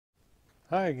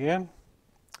Hi again.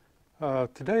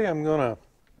 Today I'm going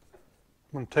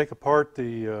to take apart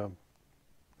the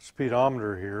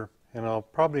speedometer here, and I'll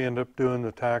probably end up doing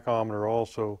the tachometer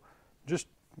also, just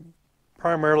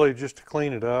primarily just to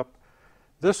clean it up.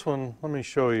 This one, let me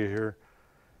show you here.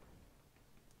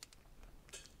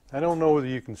 I don't know whether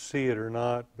you can see it or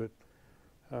not, but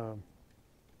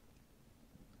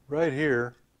right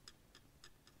here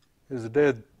is a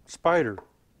dead spider,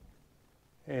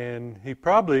 and he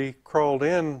probably crawled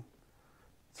in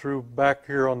through back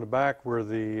here on the back where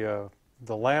the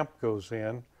lamp goes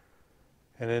in,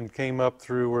 and then came up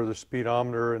through where the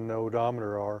speedometer and the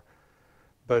odometer are.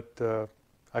 But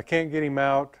I can't get him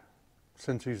out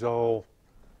since he's all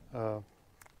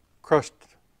crushed.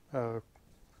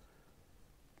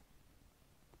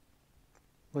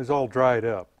 He's all dried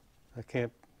up.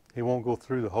 He won't go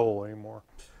through the hole anymore.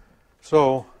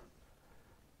 So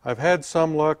I've had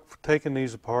some luck taking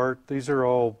these apart.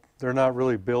 They're not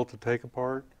really built to take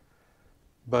apart,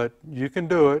 but you can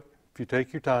do it if you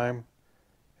take your time.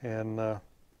 And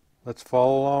let's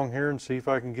follow along here and see if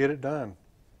I can get it done.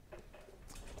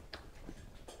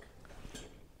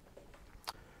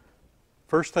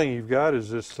 First thing you've got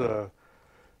is this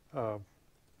little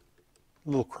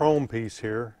chrome piece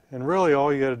here, and really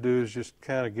all you got to do is just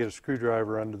kind of get a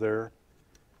screwdriver under there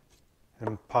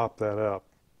and pop that up.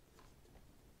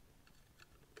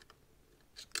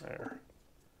 There.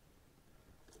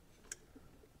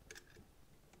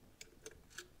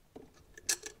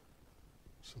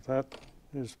 So that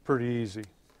is pretty easy.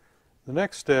 The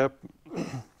next step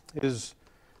is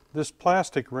this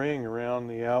plastic ring around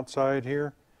the outside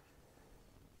here.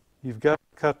 You've got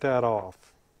to cut that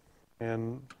off.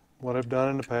 And what I've done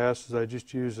in the past is I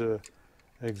just use an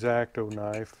X-Acto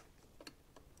knife.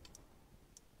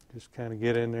 Just kind of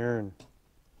get in there, and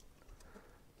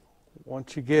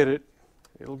once you get it,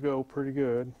 it'll go pretty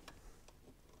good.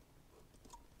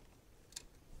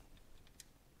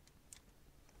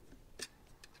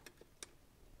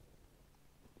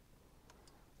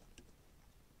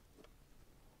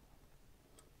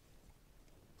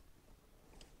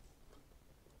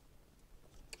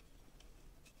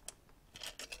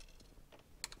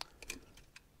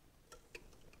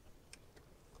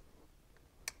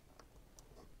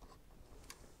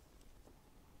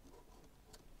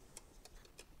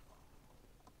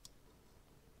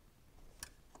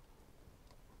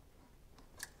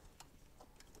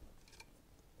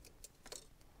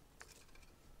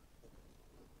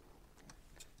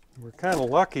 We're kind of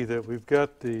lucky that we've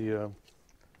got the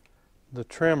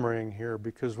trim ring here,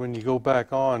 because when you go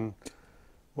back on,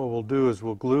 what we'll do is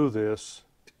we'll glue this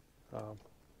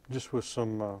just with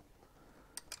some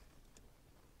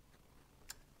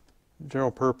general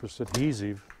purpose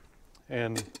adhesive,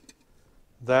 and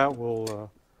that will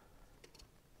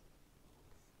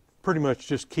pretty much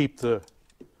just keep it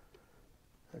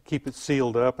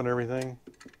sealed up and everything.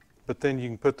 But then you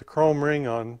can put the chrome ring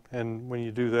on, and when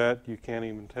you do that, you can't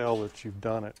even tell that you've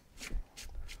done it.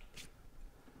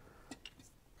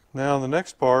 Now the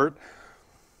next part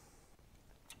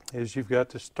is you've got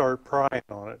to start prying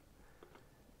on it.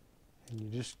 And you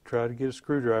just try to get a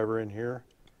screwdriver in here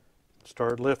and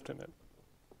start lifting it.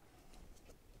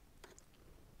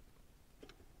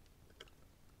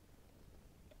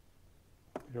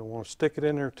 You don't want to stick it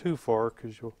in there too far,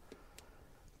 because you'll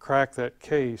crack that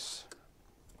case.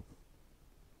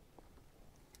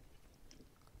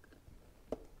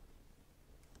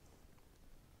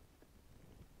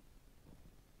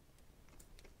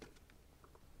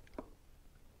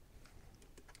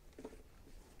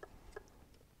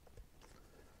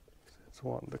 It's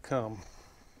wanting to come.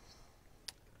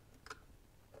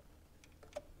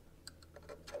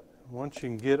 Once you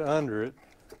can get under it,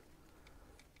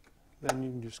 then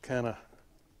you can just kind of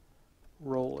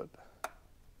roll it.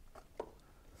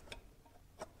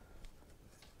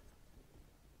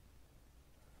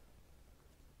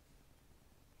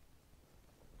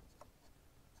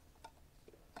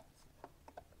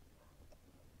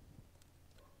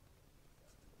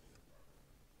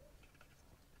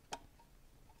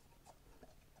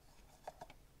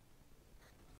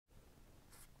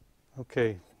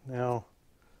 Okay, now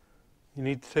you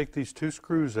need to take these two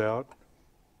screws out,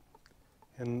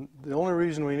 and the only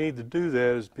reason we need to do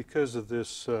that is because of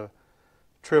this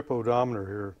trip odometer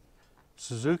here.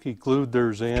 Suzuki glued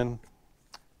theirs in,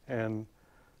 and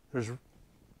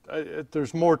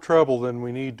there's more trouble than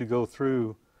we need to go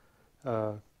through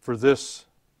for this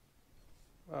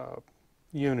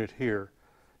unit here.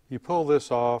 You pull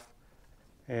this off,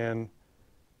 and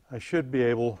I should be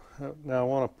able, now I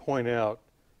want to point out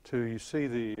too, you see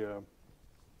the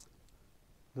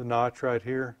notch right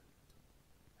here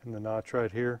and the notch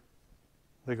right here?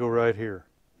 they go right here.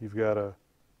 You've got a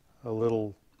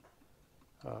little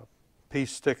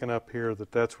piece sticking up here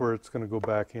that's where it's going to go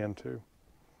back into.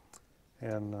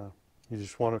 And you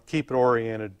just want to keep it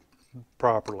oriented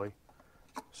properly.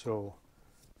 So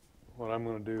what I'm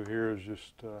going to do here is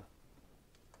just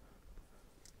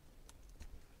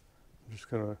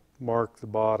going to mark the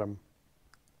bottom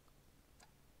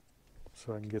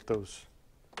so I can get those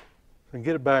and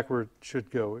get it back where it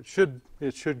should go. It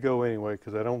should go anyway,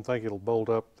 because I don't think it'll bolt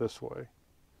up this way.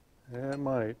 Yeah, it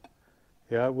might.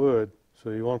 Yeah, it would.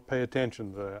 So you want to pay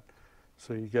attention to that,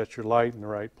 so you got your light in the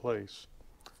right place.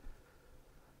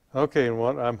 Okay, and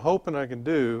what I'm hoping I can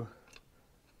do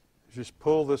is just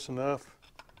pull this enough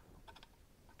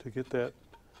to get that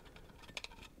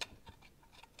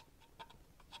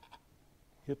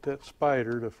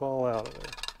spider to fall out of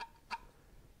there.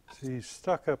 See, he's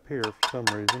stuck up here for some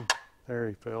reason. There,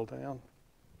 he fell down.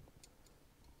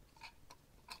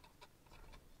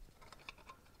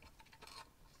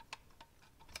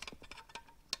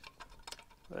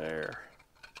 There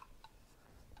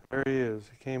he is.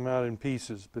 He came out in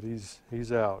pieces, but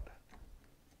he's out.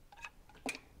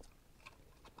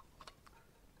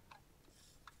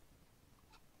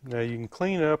 Now you can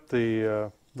clean up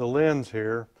the lens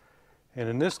here, and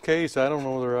in this case I don't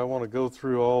know whether I want to go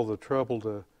through all the trouble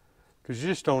to, because you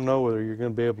just don't know whether you're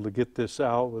going to be able to get this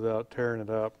out without tearing it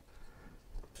up.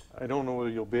 I don't know whether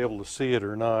you'll be able to see it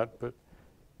or not, but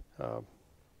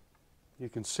you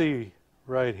can see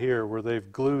right here where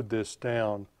they've glued this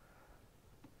down.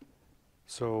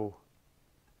 So,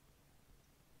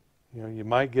 you know, you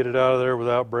might get it out of there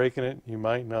without breaking it, you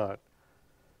might not.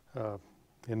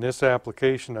 In this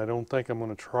application, I don't think I'm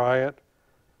going to try it.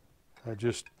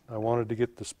 I wanted to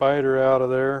get the spider out of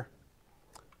there,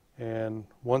 and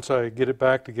once I get it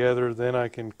back together, then I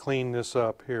can clean this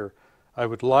up here. I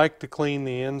would like to clean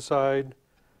the inside.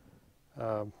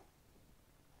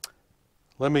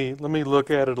 Let me look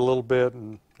at it a little bit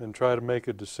and try to make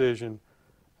a decision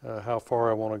how far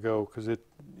I want to go, because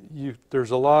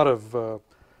there's a lot of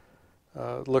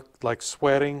look like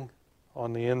sweating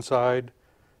on the inside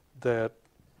that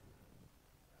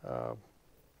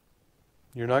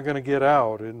you're not going to get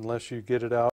out unless you get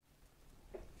it out.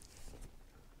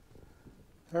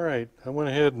 All right, I went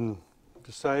ahead and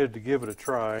decided to give it a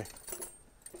try,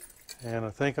 and I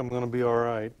think I'm going to be all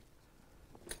right.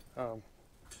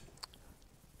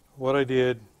 What I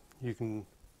did, I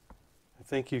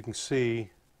think you can see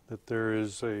that there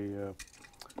is a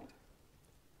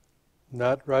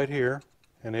nut right here,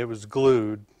 and it was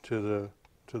glued to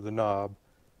the knob.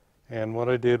 And what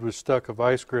I did was stuck a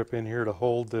vice grip in here to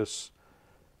hold this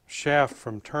shaft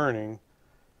from turning,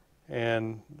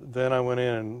 and then I went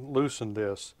in and loosened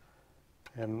this.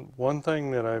 And one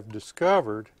thing that I've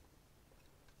discovered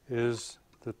is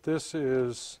that this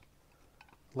is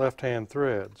left-hand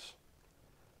threads.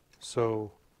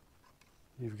 So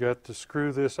you've got to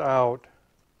screw this out,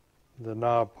 the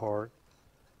knob part,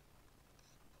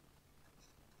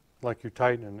 like you're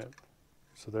tightening it.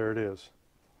 So there it is.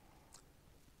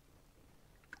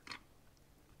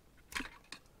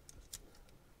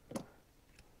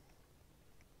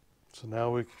 So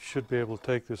now we should be able to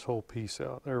take this whole piece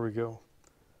out. There we go.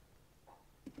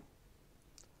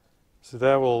 So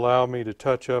that will allow me to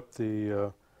touch up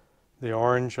the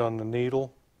orange on the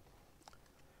needle.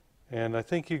 And I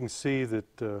think you can see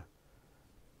that,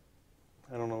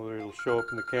 I don't know whether it'll show up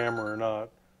in the camera or not,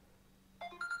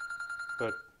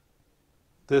 but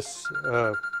this,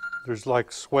 there's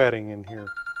like sweating in here.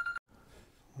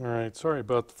 All right, sorry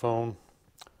about the phone.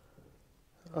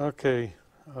 Okay.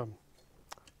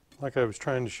 Like I was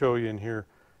trying to show you in here,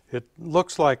 it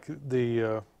looks like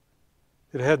it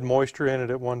had moisture in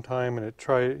it at one time, and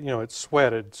it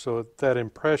sweated, so that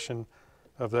impression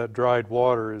of that dried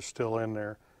water is still in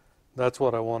there. That's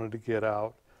what I wanted to get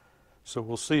out. So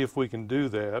we'll see if we can do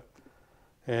that,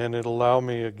 and it'll allow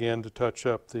me again to touch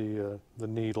up the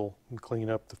needle and clean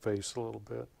up the face a little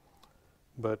bit.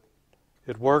 But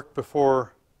it worked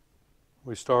before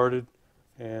we started,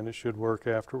 and it should work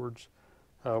afterwards.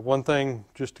 One thing,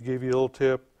 just to give you a little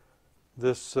tip,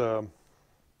 this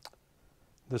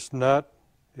nut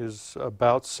is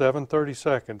about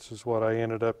 7/32 is what I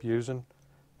ended up using.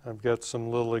 I've got some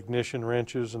little ignition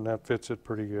wrenches, and that fits it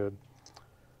pretty good.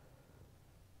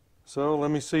 So let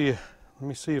me see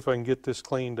if I can get this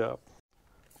cleaned up.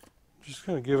 Just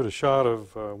going to give it a shot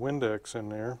of Windex in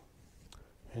there,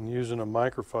 and using a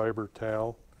microfiber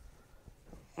towel.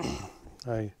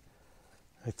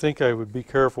 I think I would be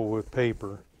careful with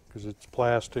paper, because it's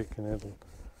plastic and it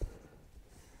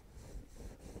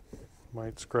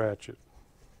might scratch it.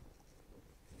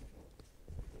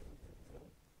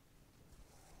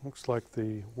 Looks like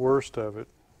the worst of it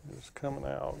is coming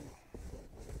out.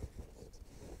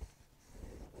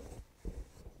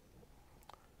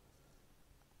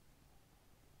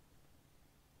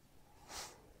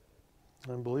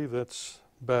 I believe that's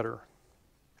better.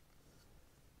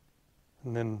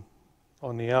 And then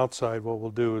on the outside, what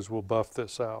we'll do is we'll buff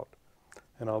this out.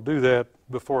 And I'll do that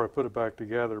before I put it back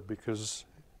together, because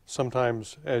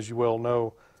sometimes, as you well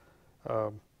know,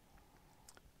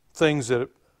 things that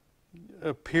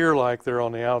appear like they're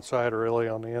on the outside are really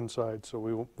on the inside, so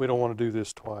we don't want to do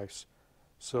this twice.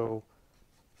 So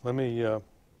let me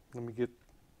get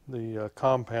the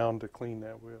compound to clean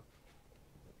that with.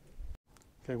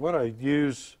 Okay, what I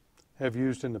have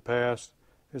used in the past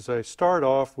is I start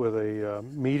off with a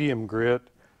medium grit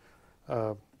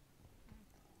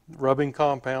rubbing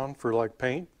compound for like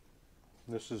paint.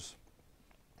 This is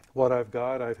what I've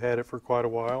got. I've had it for quite a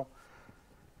while.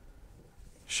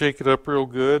 Shake it up real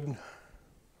good,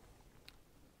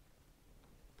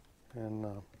 and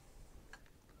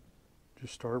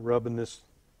just start rubbing this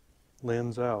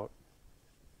lens out.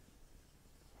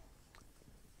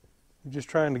 You're just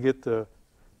trying to get the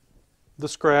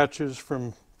scratches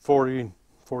from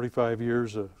 45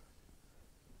 years of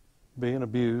being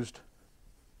abused.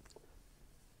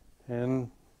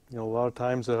 And you know, a lot of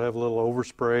times they'll have a little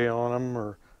overspray on them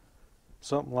or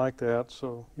something like that,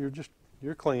 so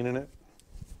you're cleaning it.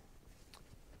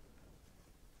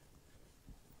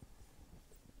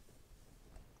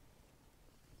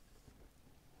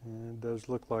 And it does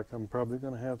look like I'm probably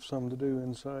going to have some to do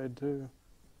inside too.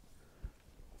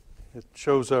 It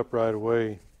shows up right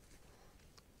away.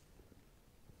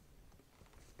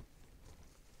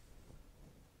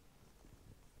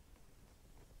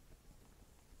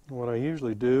 What I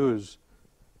usually do is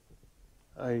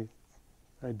I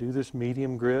do this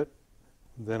medium grit,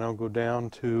 then I'll go down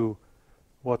to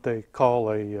what they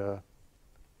call a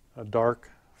dark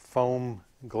foam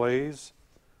glaze,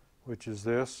 which is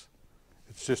this.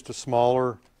 It's just a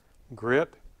smaller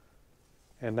grit,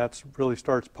 and that really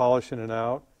starts polishing it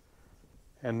out.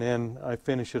 And then I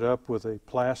finish it up with a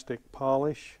plastic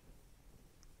polish.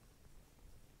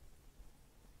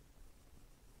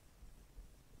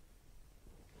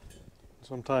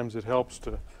 Sometimes it helps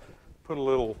to put a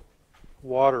little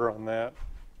water on that.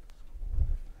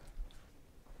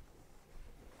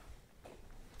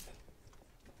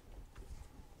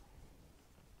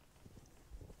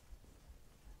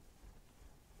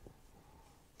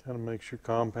 Kind of makes your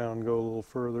compound go a little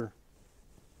further.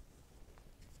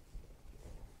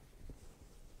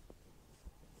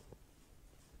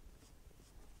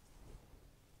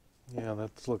 Yeah,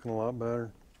 that's looking a lot better.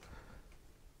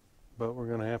 But we're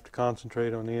going to have to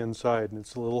concentrate on the inside, and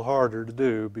it's a little harder to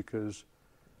do because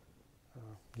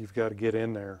you've got to get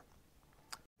in there.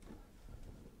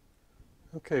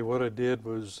 Okay, what I did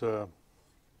was I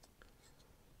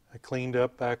cleaned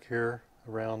up back here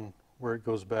around where it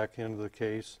goes back into the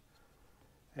case,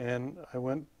 and I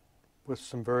went with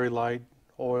some very light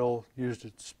oil, used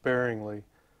it sparingly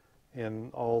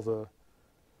in all the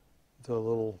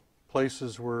little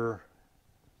places where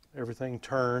everything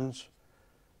turns.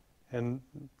 And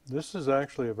this is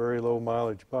actually a very low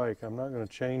mileage bike. I'm not going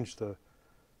to change the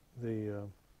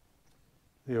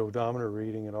odometer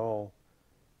reading at all.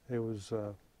 It was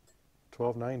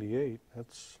 1298.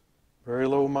 That's very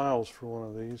low miles for one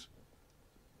of these.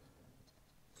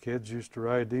 Kids used to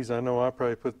ride these. I know I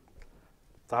probably put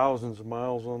thousands of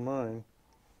miles on mine.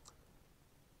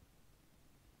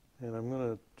 And I'm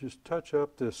going to just touch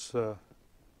up this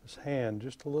hand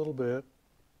just a little bit.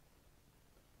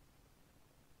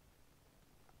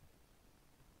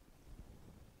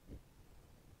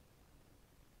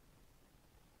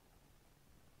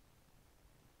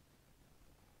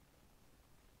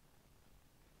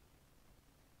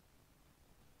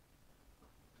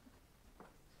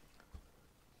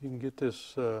 You can get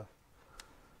this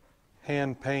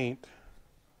hand paint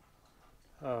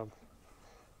on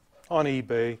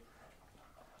eBay.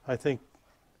 I think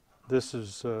this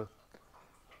is, you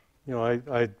know,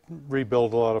 I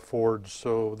rebuild a lot of Fords,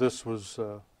 so this was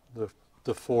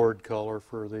the Ford color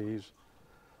for these.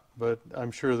 But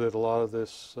I'm sure that a lot of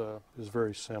this is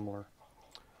very similar.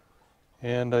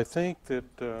 And I think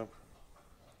that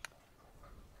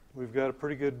we've got a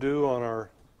pretty good do on our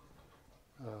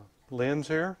lens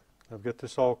here. I've got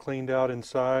this all cleaned out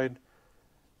inside,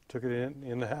 took it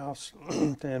in the house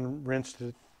and rinsed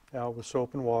it out with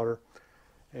soap and water,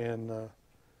 and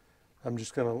I'm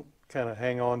just going to kind of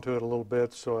hang on to it a little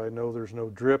bit so I know there's no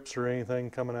drips or anything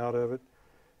coming out of it,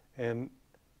 and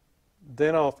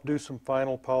then I'll do some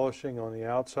final polishing on the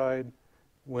outside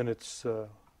when it's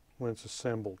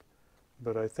assembled.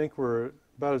 But I think we're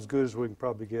about as good as we can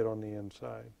probably get on the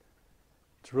inside.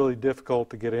 It's really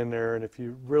difficult to get in there, and if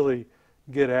you really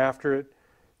get after it,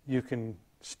 you can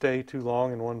stay too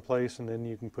long in one place and then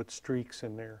you can put streaks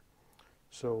in there.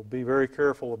 So be very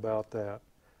careful about that.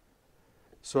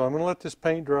 So I'm going to let this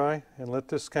paint dry and let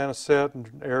this kind of set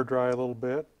and air dry a little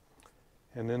bit,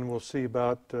 and then we'll see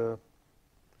about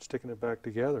sticking it back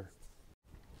together.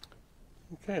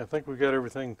 Okay, I think we got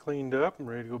everything cleaned up and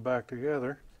ready to go back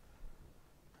together.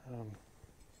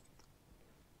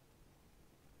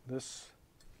 This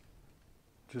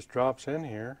just drops in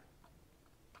here.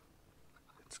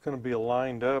 It's going to be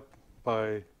lined up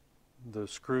by the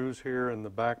screws here and the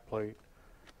back plate.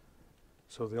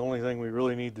 So the only thing we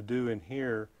really need to do in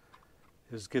here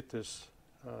is get this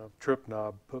trip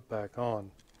knob put back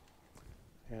on.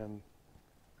 And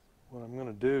what I'm going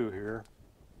to do here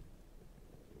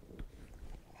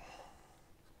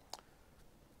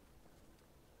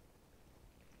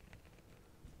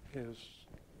is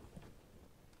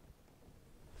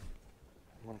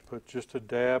I'm going to put just a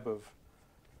dab of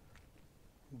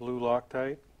blue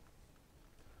Loctite.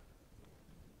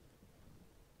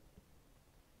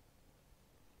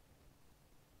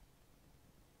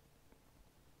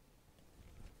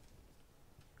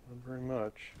 Not very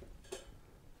much.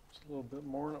 It's a little bit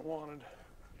more than I wanted.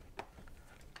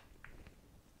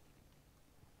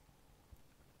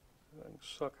 I can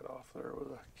suck it off there with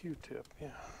a Q-tip, yeah.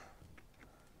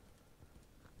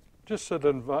 Just so it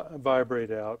doesn't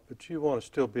vibrate out, but you want to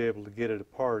still be able to get it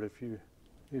apart if you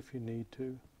need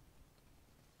to.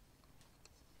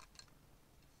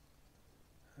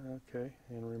 Okay,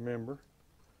 and remember,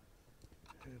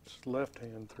 it's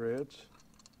left-hand threads.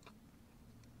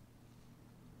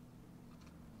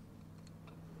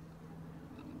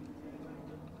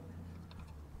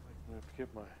 I have to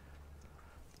get my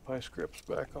vice grips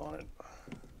back on it.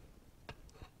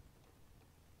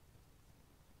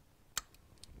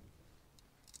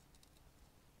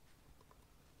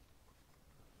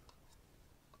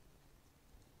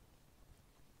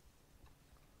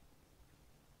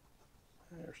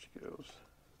 There she goes.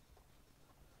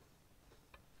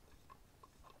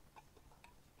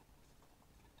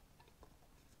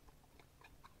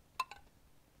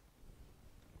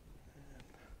 And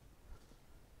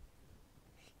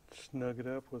snug it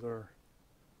up with our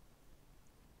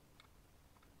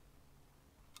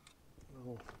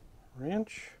little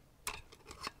wrench.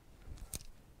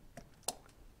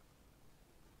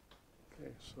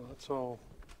 Okay, so that's all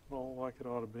like it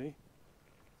ought to be.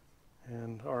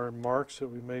 And our marks that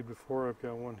we made before, I've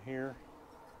got one here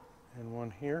and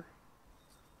one here.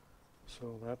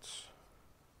 So that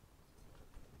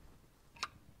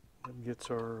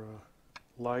gets our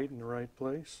light in the right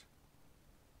place.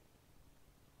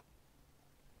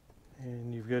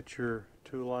 And you've got your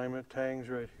two alignment tangs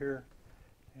right here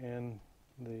and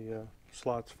the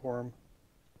slots for them.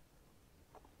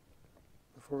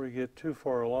 Before we get too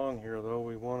far along here though,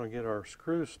 we want to get our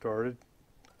screws started.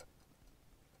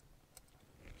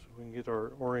 We can get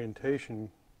our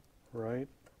orientation right.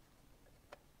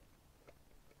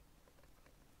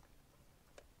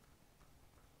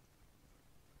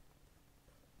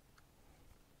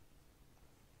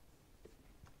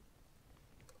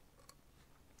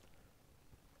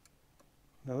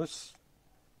 Now this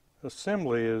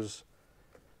assembly is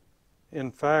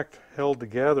in fact held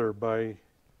together by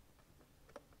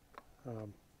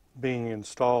being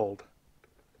installed.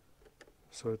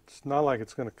 So it's not like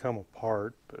it's going to come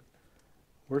apart, but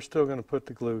we're still going to put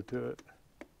the glue to it.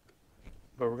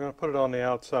 But we're going to put it on the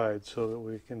outside so that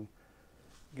we can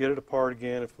get it apart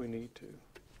again if we need to.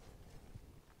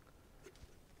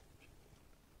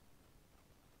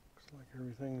 Looks like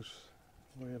everything's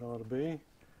the way it ought to be. And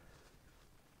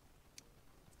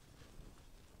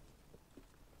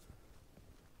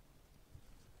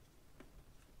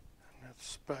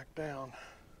that's back down.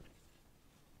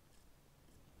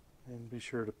 And be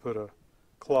sure to put a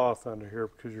cloth under here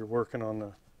because you're working on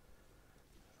the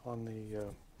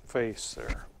face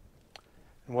there.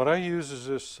 And what I use is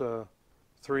this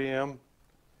 3M.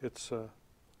 It's a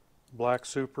black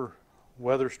super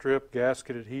weather strip,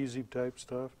 gasket adhesive type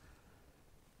stuff.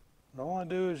 And all I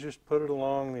do is just put it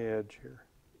along the edge here.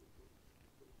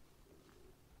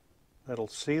 That'll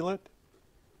seal it,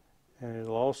 and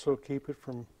it'll also keep it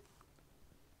from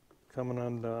coming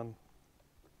undone.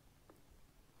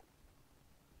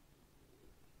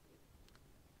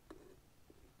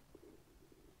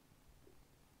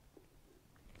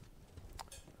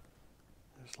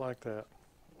 Just like that.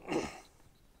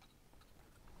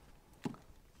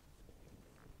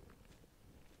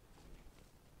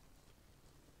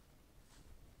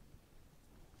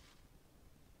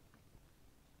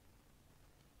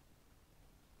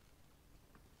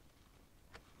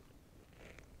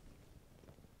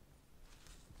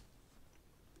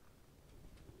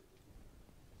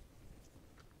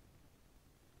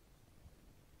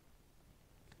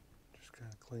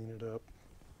 clean it up.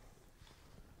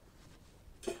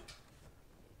 All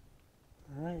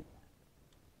right.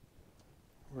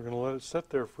 We're going to let it sit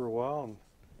there for a while and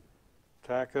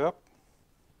tack up.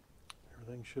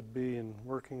 Everything should be in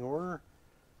working order.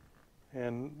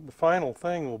 And the final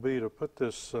thing will be to put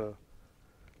this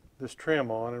this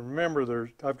trim on. And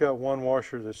remember, I've got one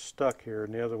washer that's stuck here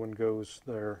and the other one goes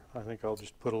there. I think I'll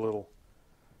just put a little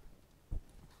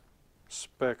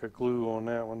speck of glue on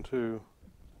that one too,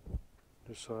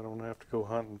 just so I don't have to go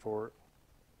hunting for it.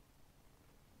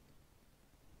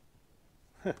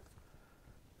 Well.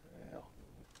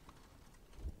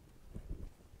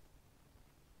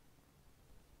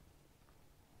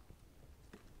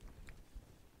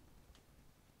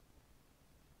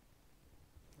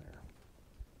 There.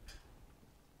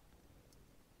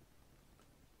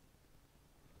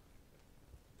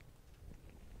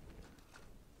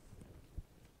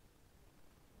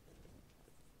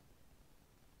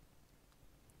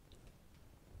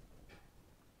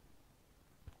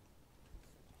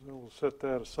 So we'll set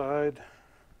that aside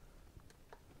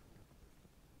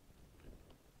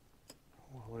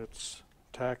while it's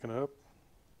tacking up.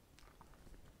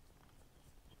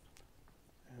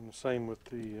 And the same with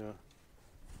the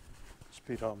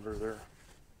speedometer there.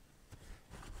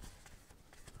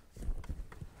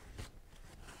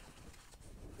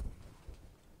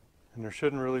 And there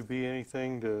shouldn't really be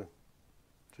anything to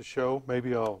show.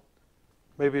 Maybe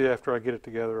after I get it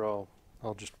together I'll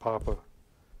just pop a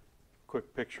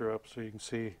quick picture up so you can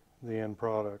see the end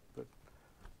product. But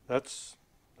that's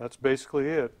basically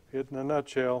it in a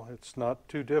nutshell. It's not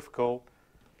too difficult.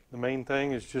 The main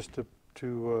thing is just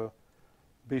to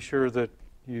be sure that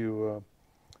you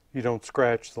don't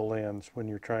scratch the lens when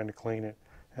you're trying to clean it.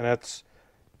 And that's,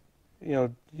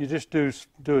 you just do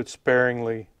it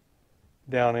sparingly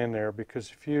down in there,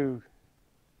 because if you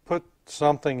put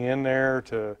something in there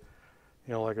to,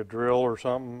 like a drill or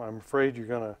something, I'm afraid you're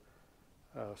going to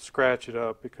scratch it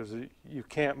up, because you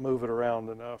can't move it around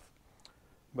enough.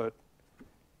 But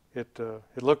it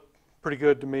looked pretty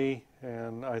good to me,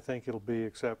 and I think it'll be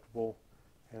acceptable,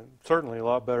 and certainly a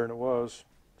lot better than it was.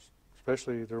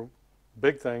 Especially the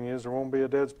big thing is there won't be a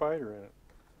dead spider in it.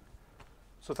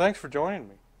 So thanks for joining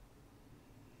me.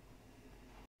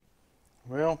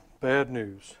 Well, bad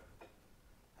news.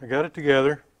 I got it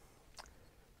together,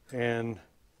 and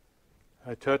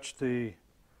I touched the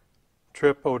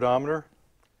trip odometer,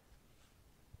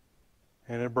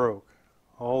 and it broke.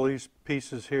 All these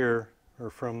pieces here are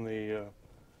from the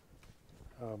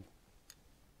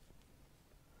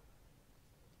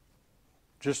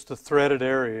just the threaded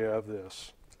area of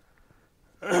this.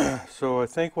 So I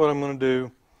think what I'm going to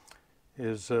do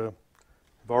is I've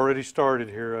already started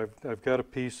here. I've got a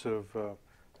piece of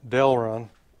delrin,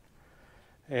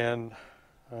 and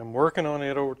I'm working on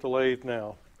it over at the lathe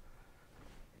now.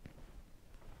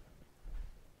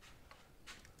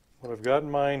 What I've got in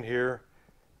mind here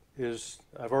is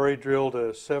I've already drilled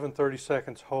a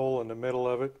 7/32 hole in the middle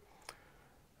of it,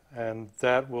 and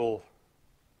that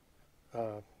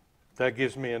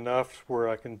gives me enough where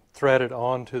I can thread it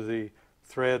onto the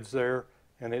threads there,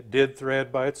 and it did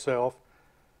thread by itself.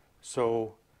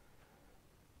 So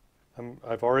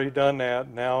I've already done that.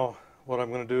 Now what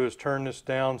I'm going to do is turn this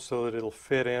down so that it'll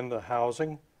fit in the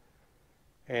housing,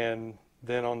 and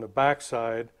then on the back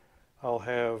side I'll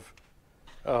have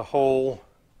a hole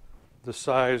the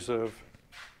size of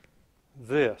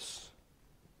this,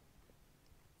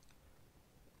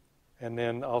 and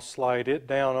then I'll slide it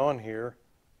down on here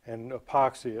and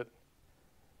epoxy it,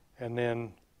 and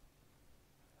then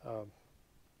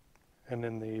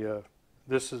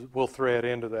we'll thread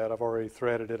into that. I've already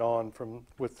threaded it on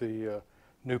with the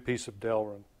new piece of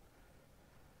delrin.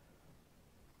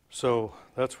 So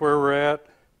that's where we're at.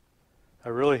 I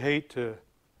really hate to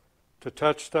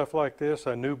touch stuff like this.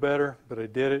 I knew better, but I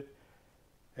did it.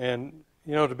 And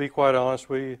to be quite honest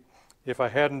with you, if I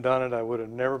hadn't done it, I would have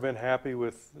never been happy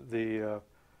with the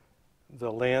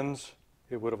lens.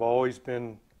 It would have always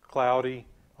been cloudy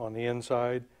on the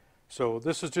inside. So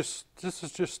this is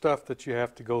just stuff that you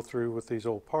have to go through with these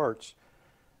old parts.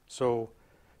 So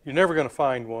you're never going to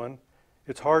find one.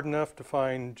 It's hard enough to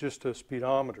find just a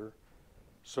speedometer.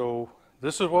 So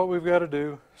this is what we've got to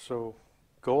do. So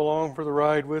go along for the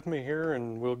ride with me here,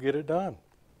 and we'll get it done.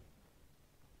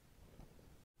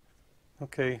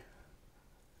 Okay,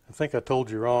 I think I told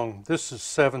you wrong. This is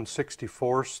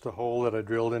 7/64, the hole that I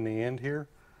drilled in the end here.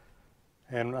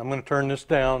 And I'm going to turn this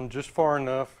down just far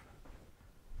enough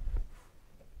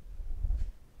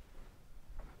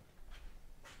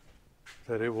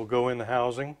that it will go in the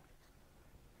housing.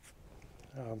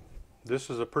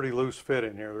 This is a pretty loose fit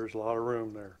in here. There's a lot of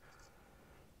room there.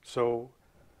 So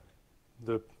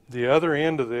The other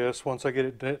end of this, once I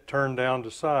get it turned down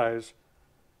to size,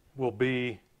 will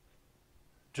be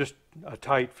just a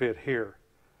tight fit here,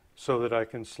 so that I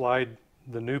can slide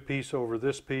the new piece over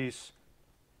this piece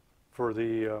for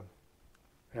the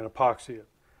and epoxy it.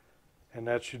 And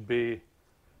that should be,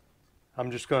 I'm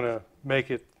just going to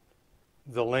make it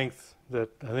the length that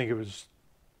I think it was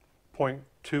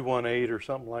 0.218 or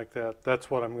something like that.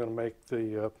 That's what I'm going to make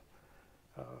the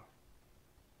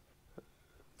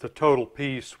total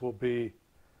piece will be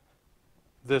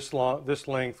this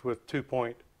length with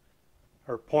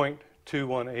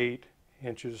 0.218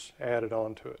 inches added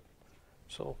onto it.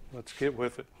 So let's get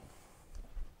with it.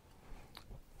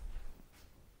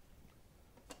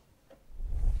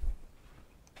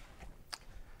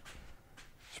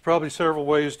 There's probably several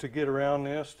ways to get around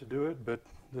this to do it, but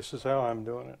this is how I'm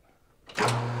doing it.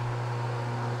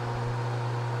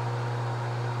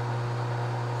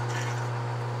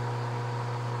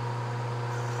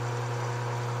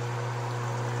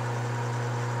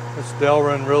 This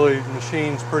delrin really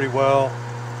machines pretty well.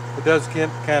 It does get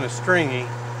kind of stringy,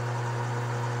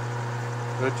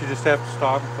 but you just have to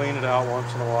stop and clean it out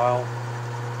once in a while.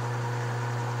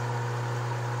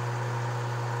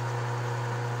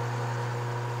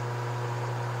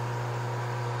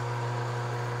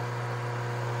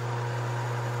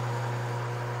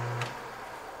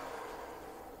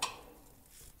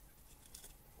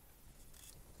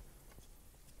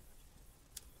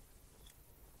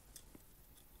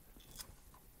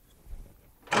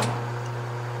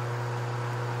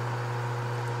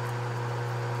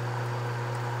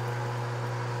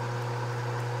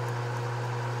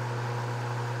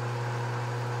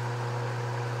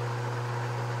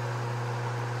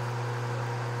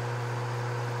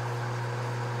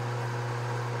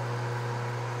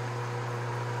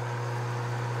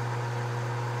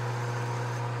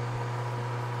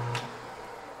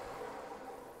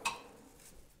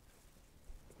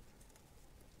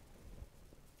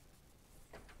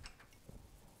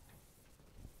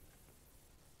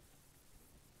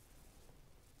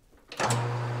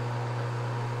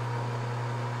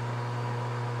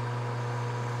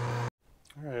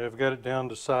 Alright, I've got it down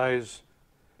to size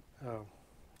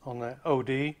on that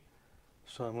OD,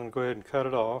 so I'm going to go ahead and cut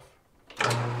it off.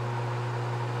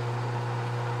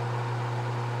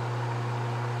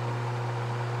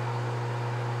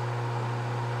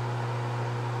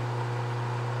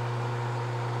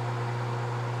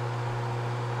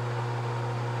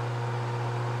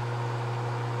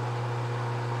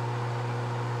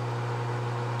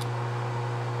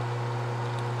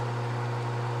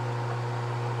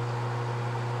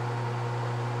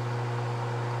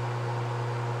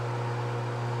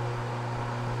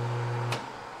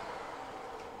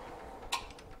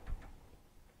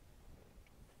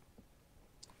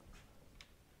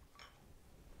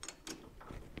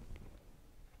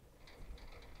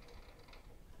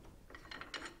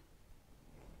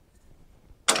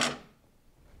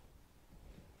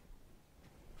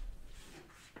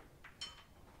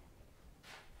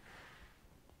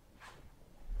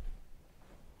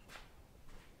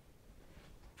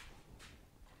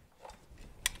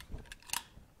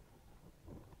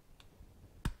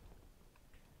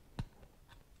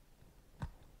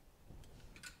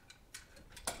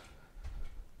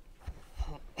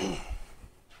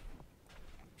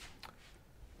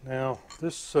 Now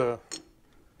this, see,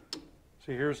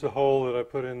 here's the hole that I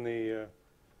put in the,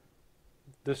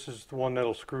 this is the one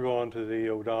that'll screw onto the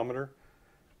odometer,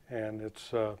 and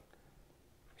it's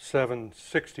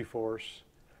 7/64,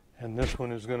 and this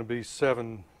one is going to be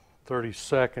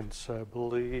 7/32, I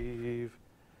believe.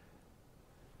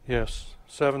 Yes,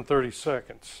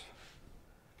 7/32.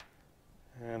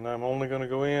 And I'm only going to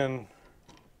go in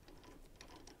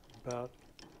about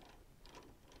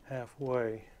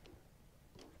halfway.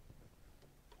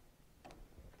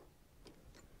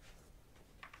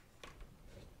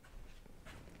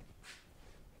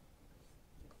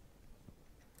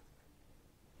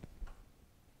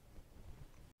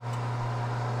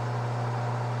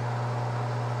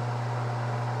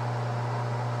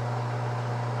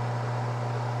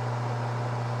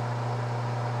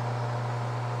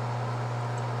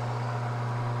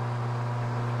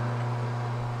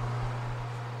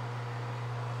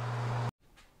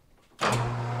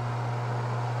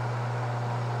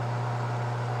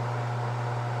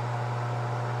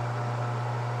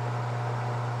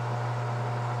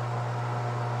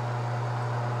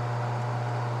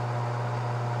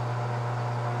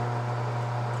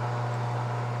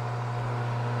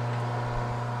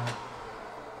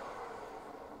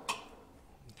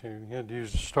 Okay, we had to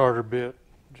use the starter bit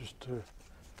just to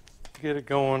get it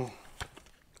going.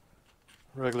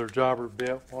 regular jobber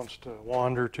bit wants to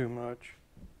wander too much.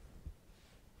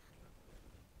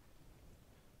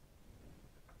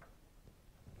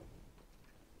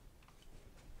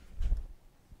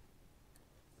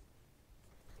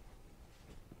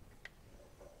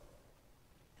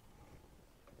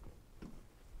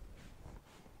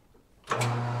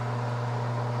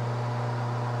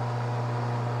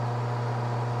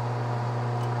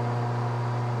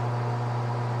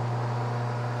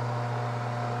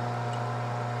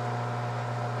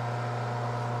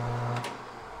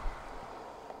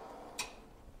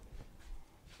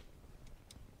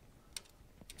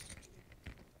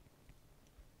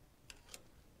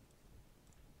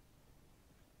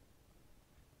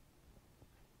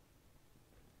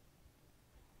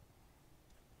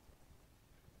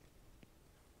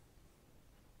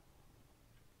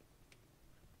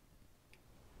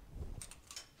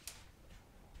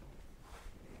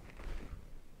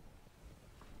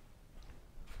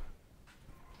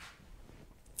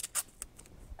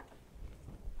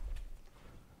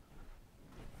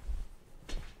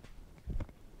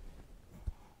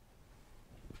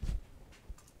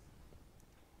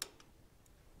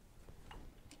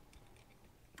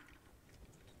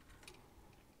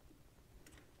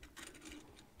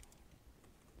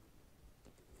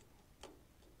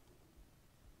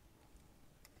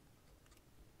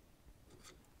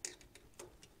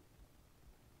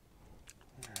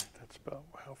 That's about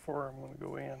how far I'm going to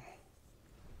go in.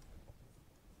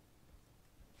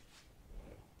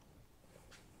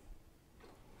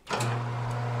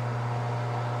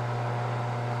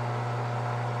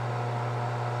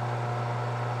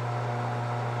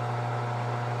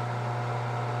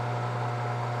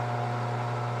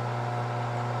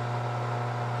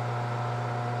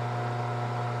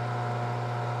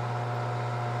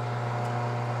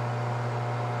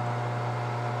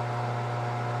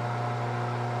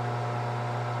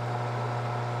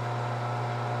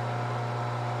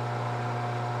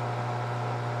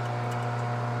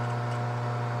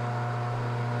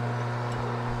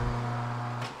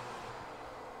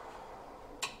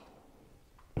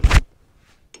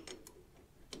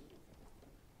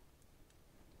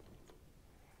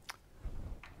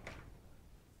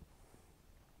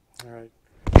 All right,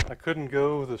 I couldn't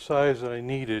go the size that I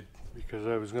needed because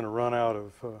I was going to run out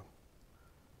of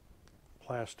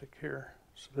plastic here.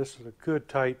 So this is a good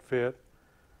tight fit,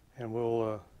 and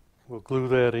we'll glue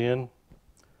that in.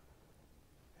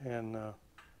 And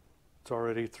it's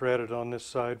already threaded on this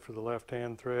side for the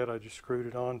left-hand thread. I just screwed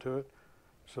it onto it,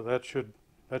 so that should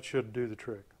do the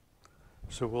trick.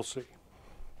 So we'll see.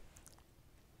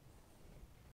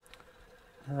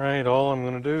 All right, all I'm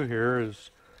going to do here is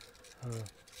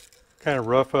kind of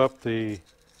rough up the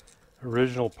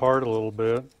original part a little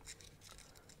bit.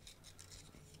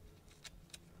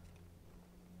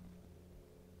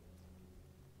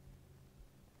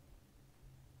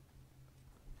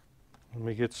 Let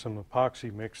me get some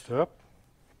epoxy mixed up.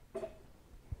 All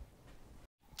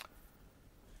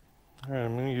right,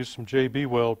 I'm going to use some JB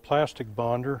Weld plastic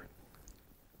bonder.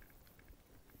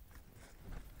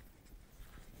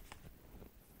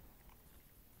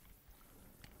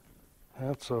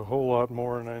 That's a whole lot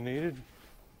more than I needed.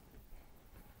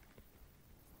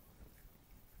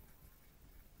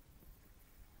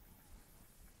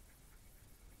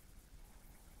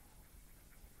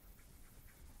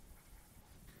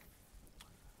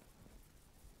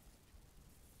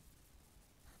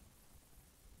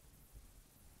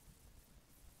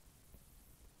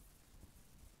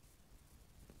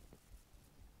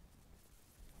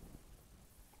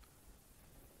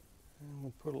 And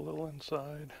we'll put a little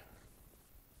inside.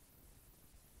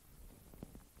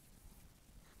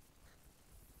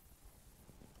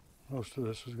 Most of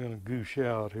this is going to goosh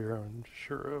out here, I'm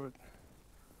sure of it.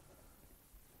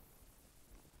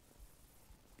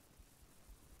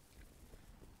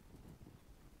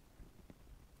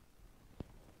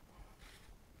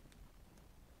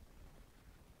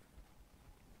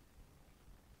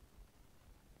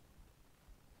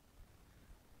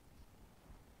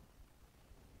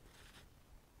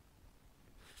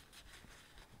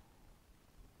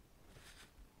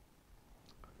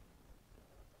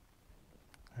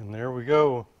 And there we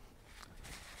go.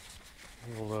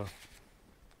 We'll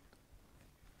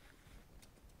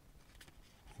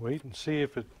wait and see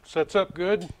if it sets up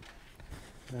good,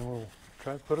 and we'll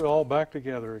try to put it all back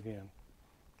together again.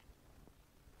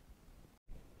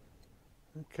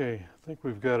 Okay, I think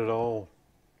we've got it all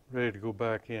ready to go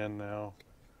back in now.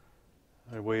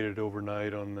 I waited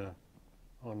overnight on the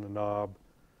knob.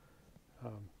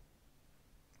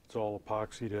 It's all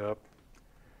epoxied up.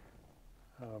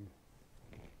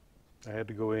 I had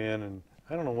to go in, and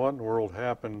I don't know what in the world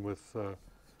happened with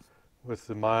with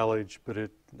the mileage, but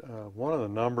one of the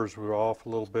numbers were off a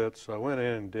little bit, so I went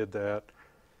in and did that.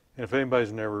 And if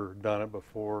anybody's never done it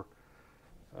before,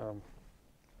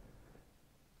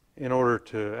 in order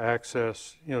to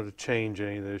access, to change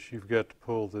any of this, you've got to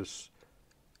pull this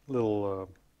little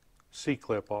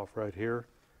C-clip off right here,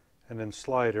 and then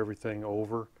slide everything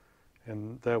over,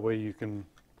 and that way you can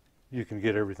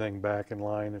get everything back in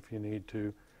line if you need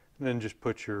to, and then just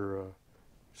put your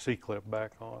C-clip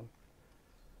back on.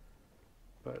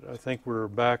 But I think we're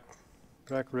back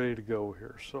ready to go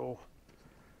here. So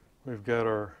we've got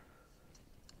our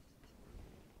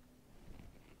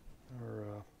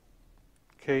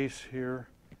case here,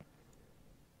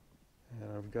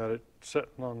 and I've got it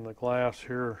sitting on the glass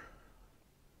here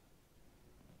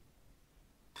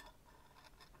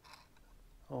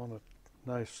on a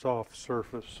nice soft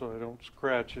surface so I don't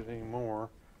scratch it anymore.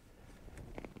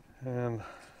 And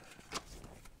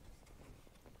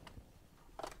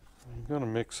I'm going to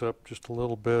mix up just a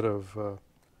little bit of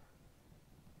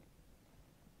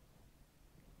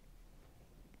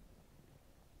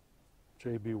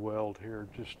JB Weld here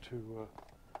just to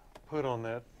put on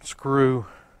that screw.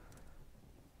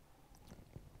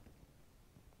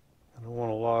 I don't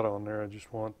want a lot on there, I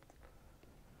just want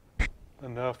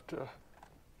enough to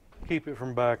keep it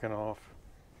from backing off.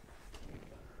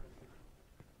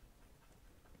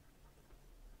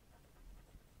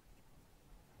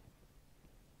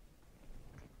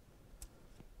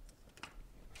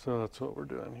 So that's what we're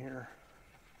doing here.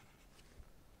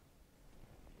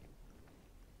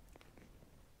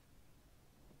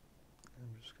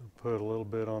 I'm just going to put a little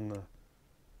bit on the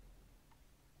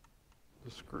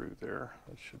screw there.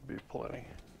 That should be plenty.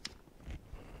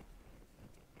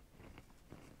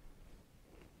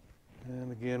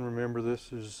 And again, remember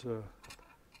this is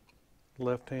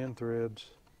left-hand threads.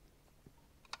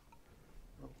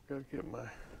 I've got to get my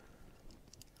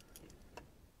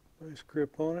nice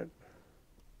grip on it.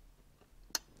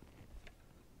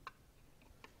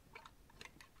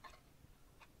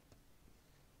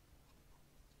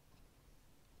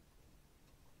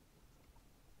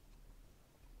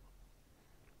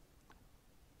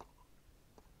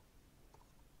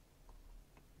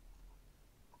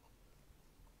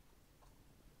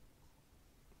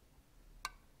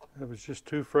 It was just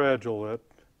too fragile, that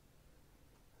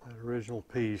original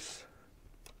piece.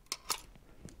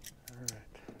 All right.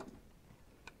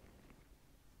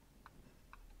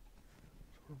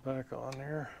 So we're back on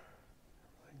there.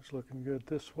 Everything's looking good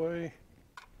this way.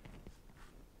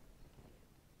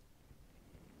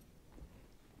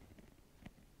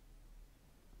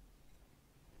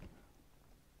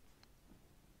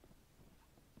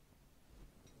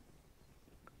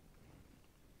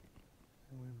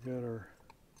 And we've got our,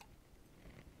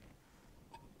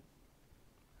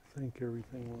 I think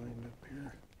everything lined up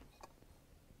here.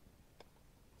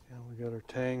 Yeah, we got our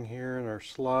tang here and our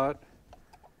slot,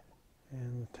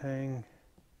 and the tang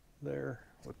there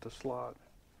with the slot.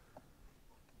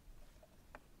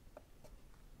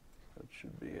 That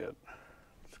should be it.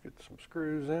 Let's get some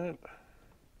screws in it.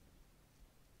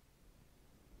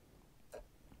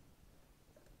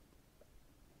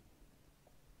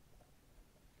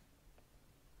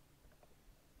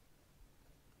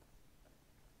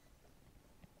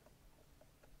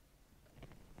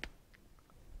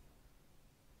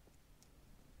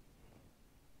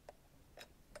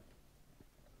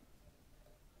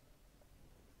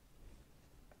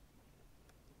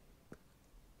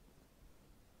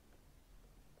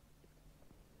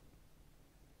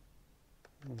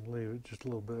 And leave it just a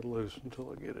little bit loose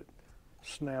until I get it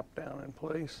snapped down in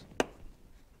place. All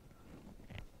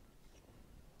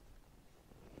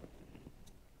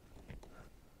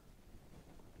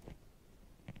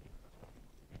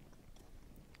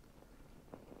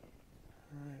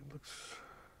right, looks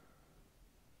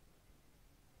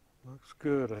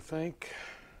good, I think.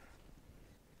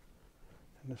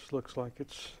 And this looks like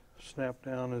it's snapped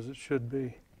down as it should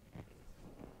be.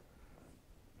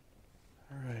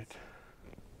 All right.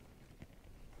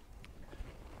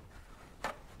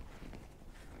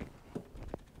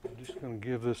 I'm just going to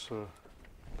give this a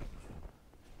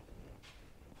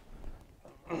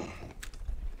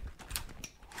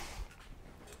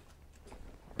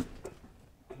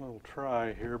little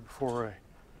try here before I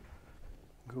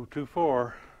go too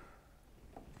far.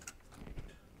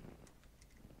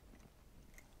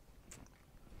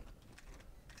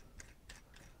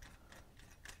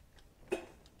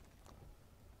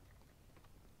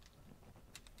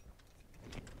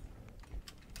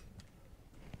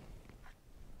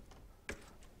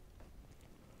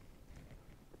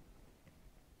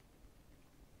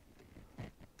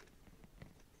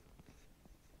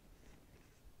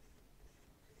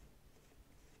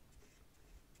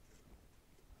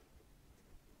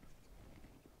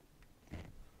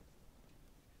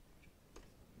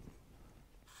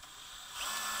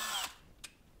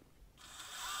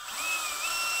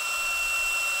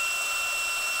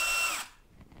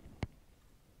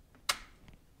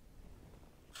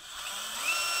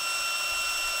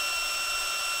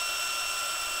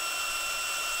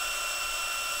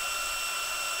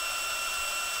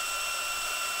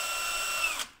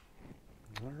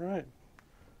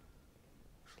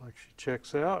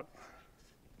 checks out.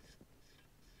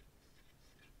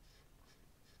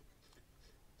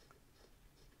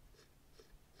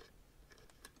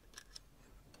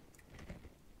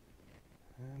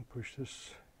 And push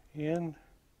this in,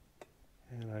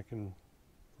 and I can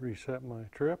reset my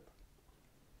trip.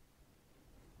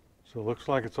 So it looks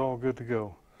like it's all good to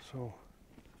go. So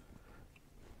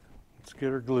let's get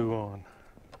our glue on.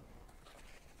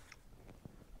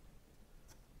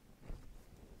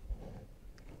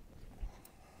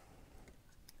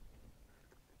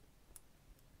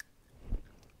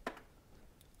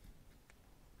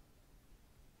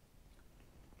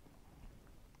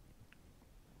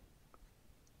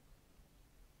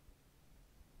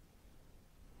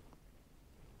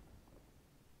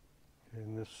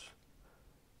 And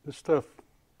this stuff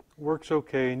works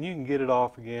okay, and you can get it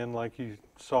off again like you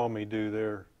saw me do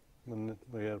there when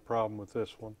we had a problem with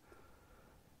this one.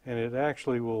 And it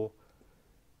actually will,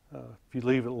 if you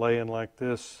leave it laying like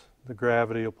this, the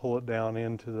gravity will pull it down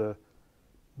into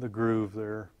the groove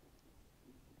there.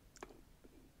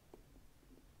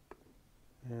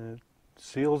 And it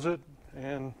seals it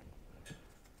and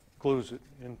glues it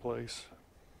in place.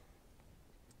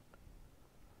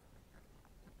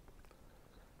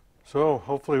 So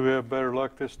hopefully we have better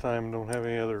luck this time and don't have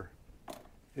any other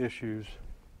issues.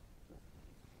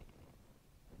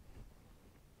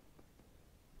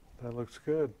 That looks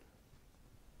good.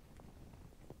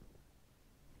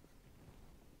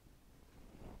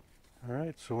 All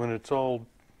right, so when it's all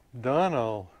done,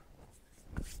 I'll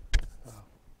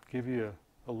give you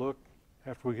a look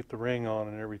after we get the ring on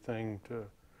and everything.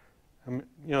 I mean,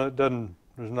 you know,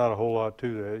 there's not a whole lot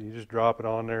to that. You just drop it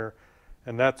on there,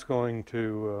 and that's going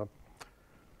to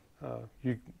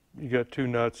you got two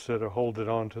nuts that hold it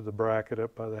onto the bracket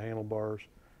up by the handlebars,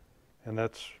 and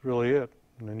that's really it.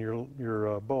 And then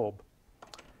your bulb.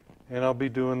 And I'll be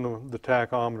doing the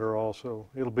tachometer also.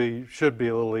 Should be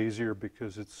a little easier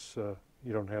because it's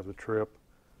you don't have the trip.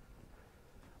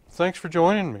 Thanks for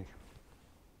joining me.